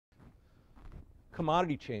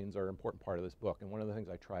Commodity chains are an important part of this book, and one of the things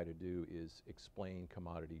I try to do is explain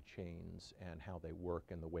commodity chains and how they work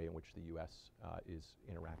and the way in which the U.S. Is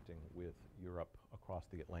interacting with Europe across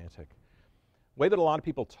the Atlantic. The way that a lot of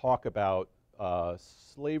people talk about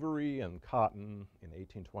slavery and cotton in the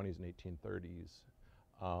 1820s and 1830s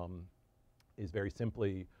is very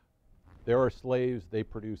simply, there are slaves, they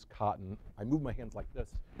produce cotton. I move my hands like this,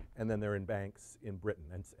 and then they're in banks in Britain.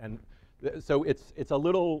 So it's a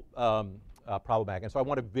little problematic. And so I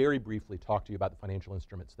want to very briefly talk to you about the financial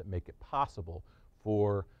instruments that make it possible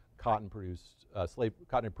for cotton produced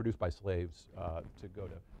by slaves to go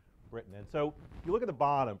to Britain. And so if you look at the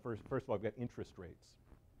bottom, first of all, I've got interest rates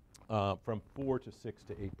from 4 to 6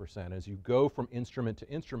 to 8%. As you go from instrument to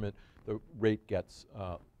instrument, the rate gets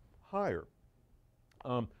higher.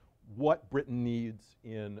 What Britain needs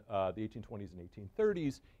in the 1820s and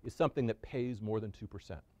 1830s is something that pays more than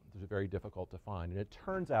 2%. It's very difficult to find. And it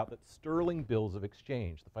turns out that sterling bills of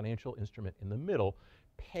exchange, the financial instrument in the middle,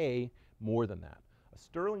 pay more than that. A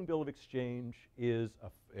sterling bill of exchange is,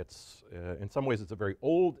 in some ways it's a very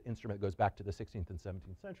old instrument. It goes back to the 16th and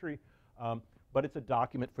 17th century, but it's a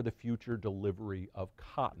document for the future delivery of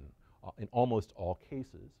cotton in almost all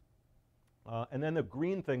cases. And then the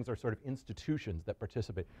green things are sort of institutions that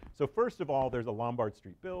participate. So first of all, there's the Lombard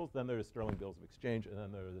Street Bills, then there's sterling bills of exchange, and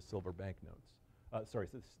then there are the silver banknotes.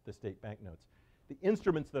 The state banknotes. The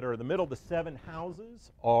instruments that are in the middle, the 7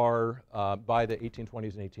 houses, are by the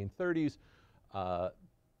 1820s and 1830s,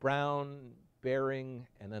 Brown, Baring,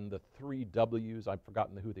 and then the 3 W's. I've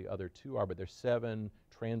forgotten who the other 2 are, but there's 7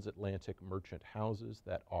 transatlantic merchant houses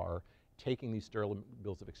that are taking these sterling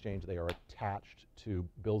bills of exchange. They are attached to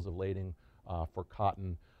bills of lading for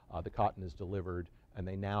cotton. The cotton is delivered, and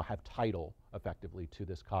they now have title, effectively, to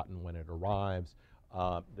this cotton when it arrives.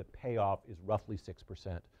 The payoff is roughly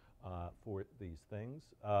 6% for these things.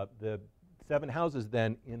 The 7 houses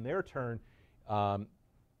then, in their turn,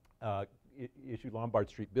 issue Lombard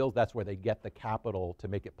Street Bills. That's where they get the capital to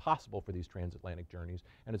make it possible for these transatlantic journeys.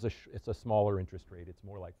 And it's a smaller interest rate. It's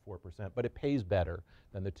more like 4%, but it pays better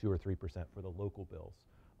than the 2 or 3% for the local bills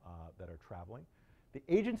that are traveling. The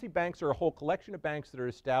agency banks are a whole collection of banks that are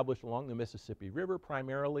established along the Mississippi River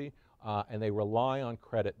primarily, and they rely on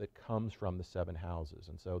credit that comes from the 7 houses.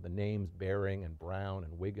 And so the names Baring and Brown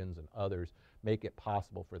and Wiggins and others make it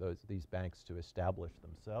possible for these banks to establish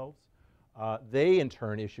themselves. They, in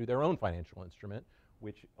turn, issue their own financial instrument,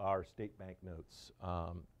 which are state banknotes.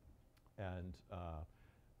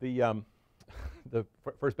 The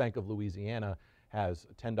First Bank of Louisiana has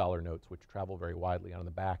 $10 notes, which travel very widely. On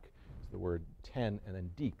the back is the word 10, and then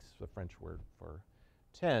Dix, the French word for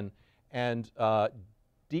 10. And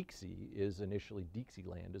Dixie is initially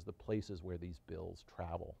Dixieland, is the places where these bills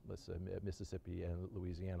travel. This, Mississippi and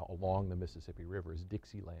Louisiana along the Mississippi River is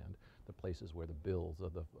Dixieland, the places where the bills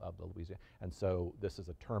of the Louisiana. And so this is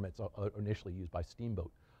a term it's initially used by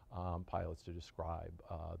steamboat pilots to describe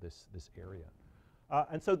this area.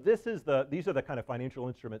 And so these are the kind of financial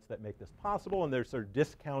instruments that make this possible, and they're sort of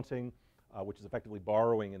discounting, which is effectively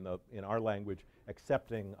borrowing in our language,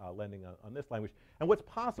 accepting lending on this language. And what's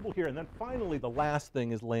possible here, and then finally the last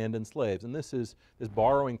thing is land and slaves. And this is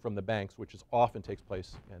borrowing from the banks, which often takes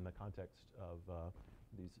place in the context of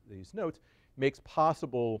these notes, makes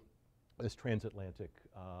possible this transatlantic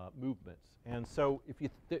movements. And so if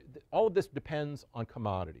all of this depends on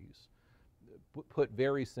commodities. Put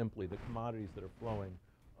very simply, the commodities that are flowing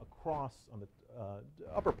across on the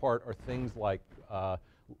upper part are things like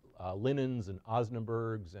linens and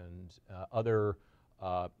Osnaburgs and other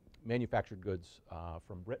manufactured goods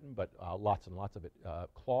from Britain, but lots and lots of it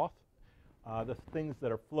cloth. The things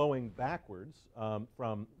that are flowing backwards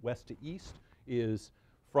from west to east is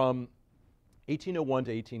from 1801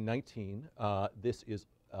 to 1819. This is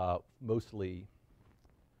mostly,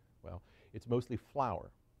 well, it's mostly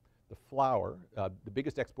flour. The flour, the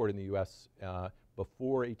biggest export in the U.S.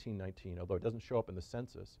 Before 1819, although it doesn't show up in the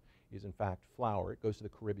census, is in fact flour. It goes to the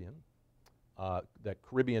Caribbean. The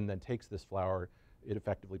Caribbean then takes this flour. It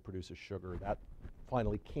effectively produces sugar. That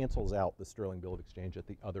finally cancels out the sterling bill of exchange at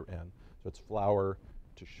the other end. So it's flour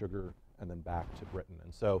to sugar and then back to Britain.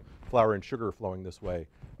 And so flour and sugar are flowing this way.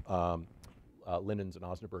 Linens and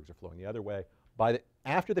Osnaburgs are flowing the other way.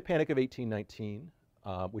 After the Panic of 1819,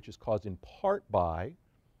 which is caused in part by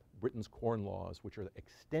Britain's corn laws, which are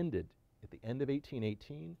extended at the end of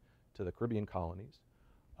 1818 to the Caribbean colonies,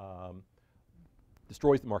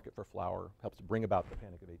 destroys the market for flour, helps to bring about the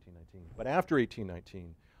Panic of 1819. But after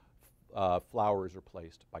 1819, flour is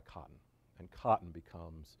replaced by cotton, and cotton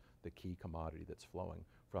becomes the key commodity that's flowing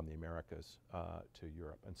from the Americas to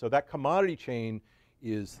Europe. And so that commodity chain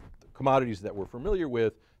is the commodities that we're familiar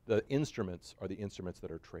with, The instruments are the instruments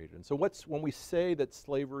that are traded. And so when we say that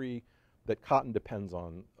slavery, that cotton depends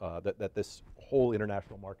on, that this whole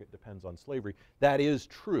international market depends on slavery, that is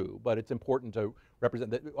true, but it's important to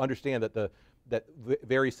understand that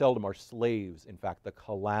very seldom are slaves, in fact, the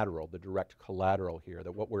collateral, the direct collateral here,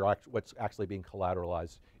 that what's actually being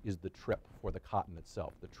collateralized is the trip for the cotton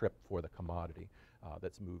itself, the trip for the commodity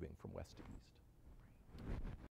that's moving from west to east.